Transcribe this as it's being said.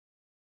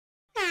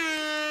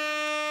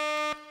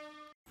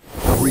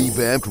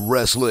Revamped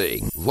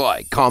Wrestling.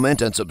 Like,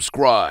 comment, and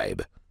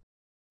subscribe.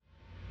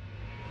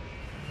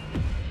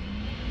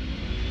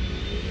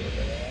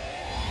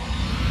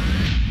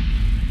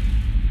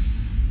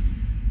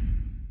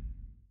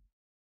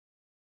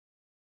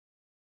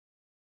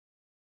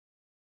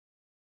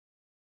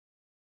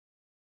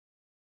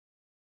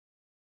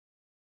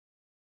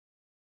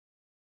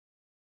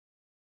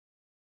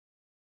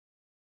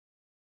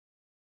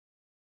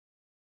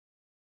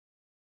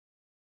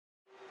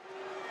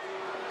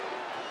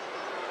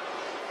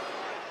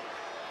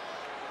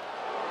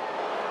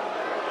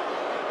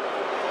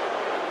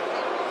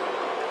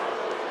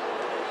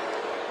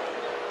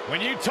 When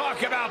you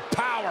talk about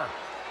power,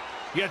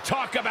 you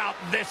talk about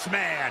this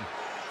man.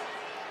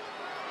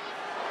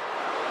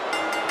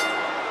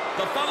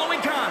 The following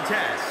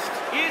contest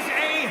is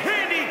a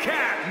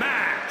handicap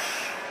match.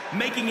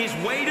 Making his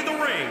way to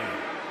the ring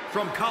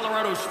from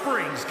Colorado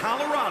Springs,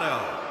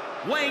 Colorado,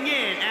 weighing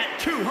in at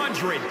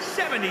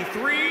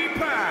 273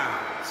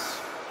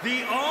 pounds,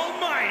 the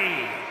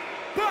almighty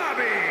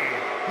Bobby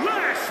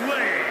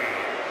Lashley.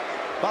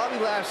 Bobby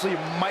Lashley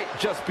might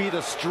just be the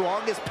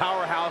strongest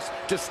powerhouse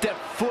to step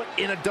foot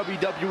in a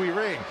WWE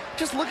ring.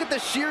 Just look at the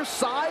sheer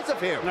size of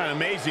him. An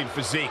amazing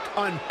physique,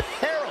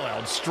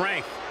 unparalleled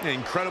strength.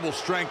 Incredible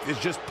strength is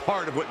just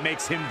part of what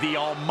makes him the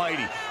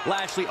almighty.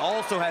 Lashley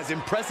also has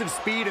impressive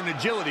speed and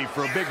agility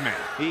for a big man.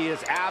 He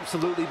is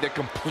absolutely the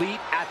complete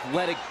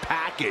athletic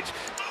package.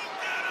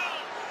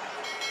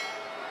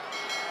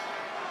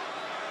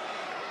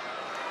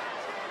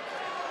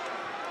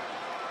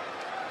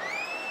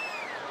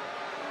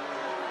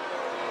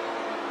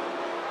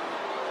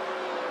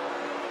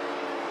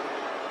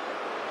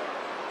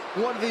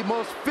 One of the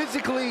most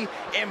physically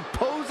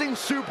imposing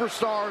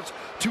superstars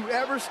to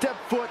ever step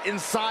foot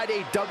inside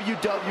a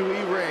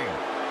WWE ring.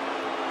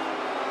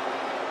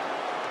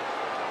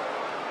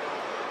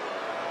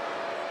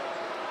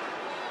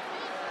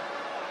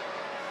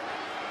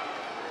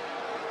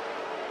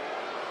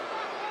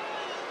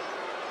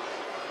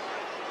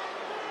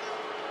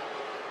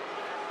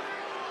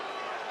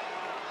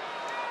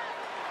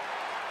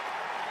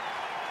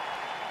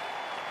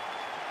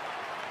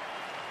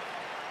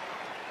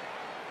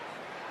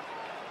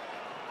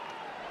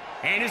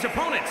 And his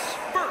opponents,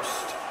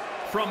 first,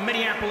 from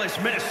Minneapolis,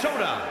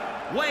 Minnesota,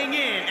 weighing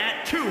in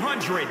at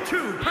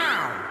 202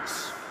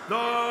 pounds, the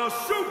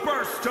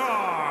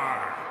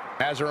Superstar.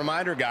 As a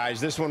reminder, guys,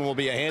 this one will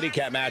be a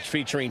handicap match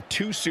featuring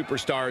two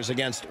superstars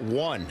against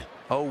one.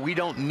 Oh, we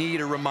don't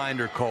need a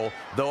reminder, Cole,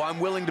 though I'm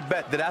willing to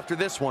bet that after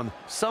this one,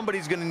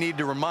 somebody's going to need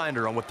a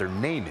reminder on what their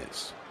name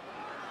is.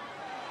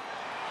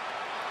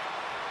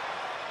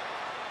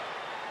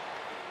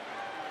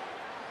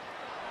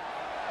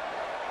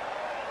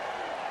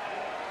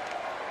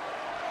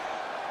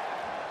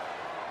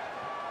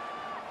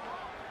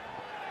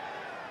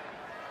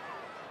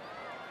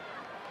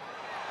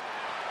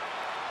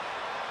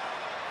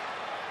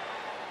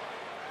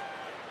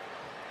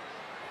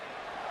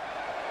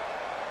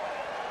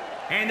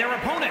 And their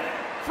opponent,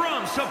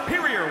 from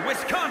Superior,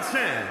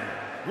 Wisconsin,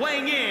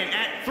 weighing in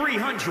at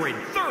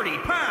 330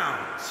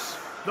 pounds,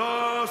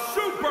 the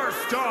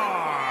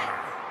Superstar.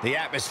 The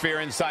atmosphere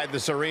inside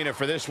this arena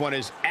for this one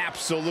is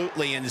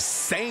absolutely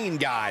insane,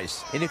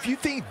 guys. And if you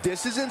think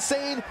this is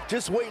insane,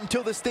 just wait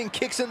until this thing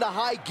kicks into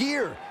high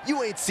gear.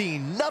 You ain't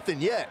seen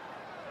nothing yet.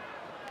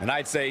 And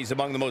I'd say he's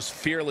among the most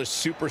fearless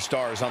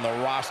superstars on the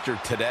roster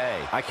today.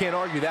 I can't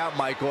argue that,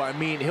 Michael. I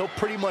mean, he'll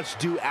pretty much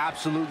do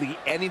absolutely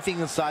anything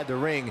inside the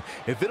ring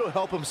if it'll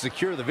help him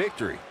secure the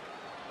victory.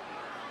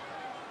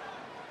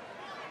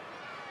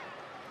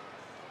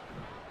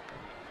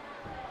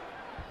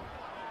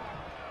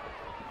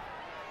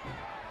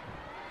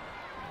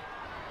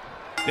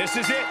 This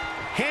is it.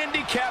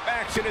 Handicap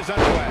action is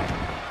underway.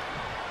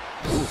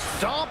 Ooh,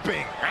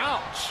 stomping.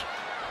 Ouch.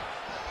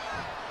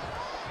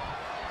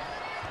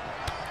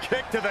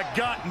 Kick to the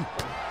gut. And,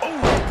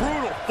 oh,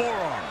 brutal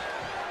forearm.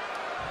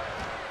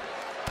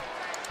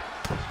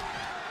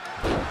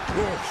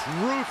 Oh,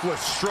 ruthless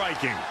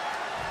striking.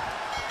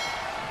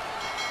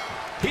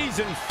 He's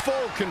in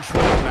full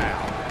control now.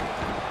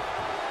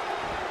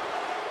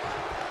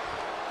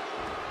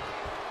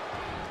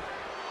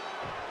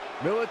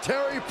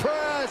 Military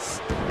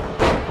press.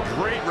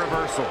 Great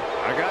reversal.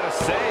 I gotta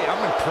say,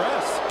 I'm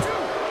impressed.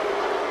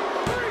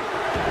 2,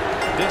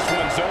 3. This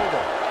one's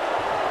over.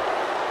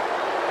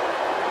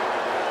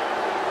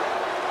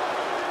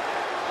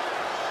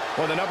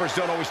 Well, the numbers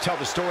don't always tell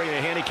the story in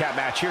a handicap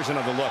match. Here's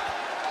another look.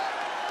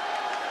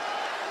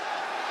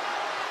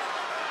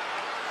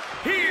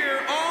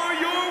 Here are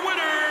your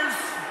winners.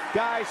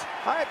 Guys,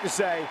 I have to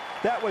say,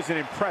 that was an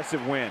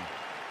impressive win.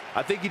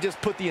 I think he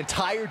just put the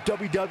entire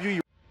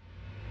WWE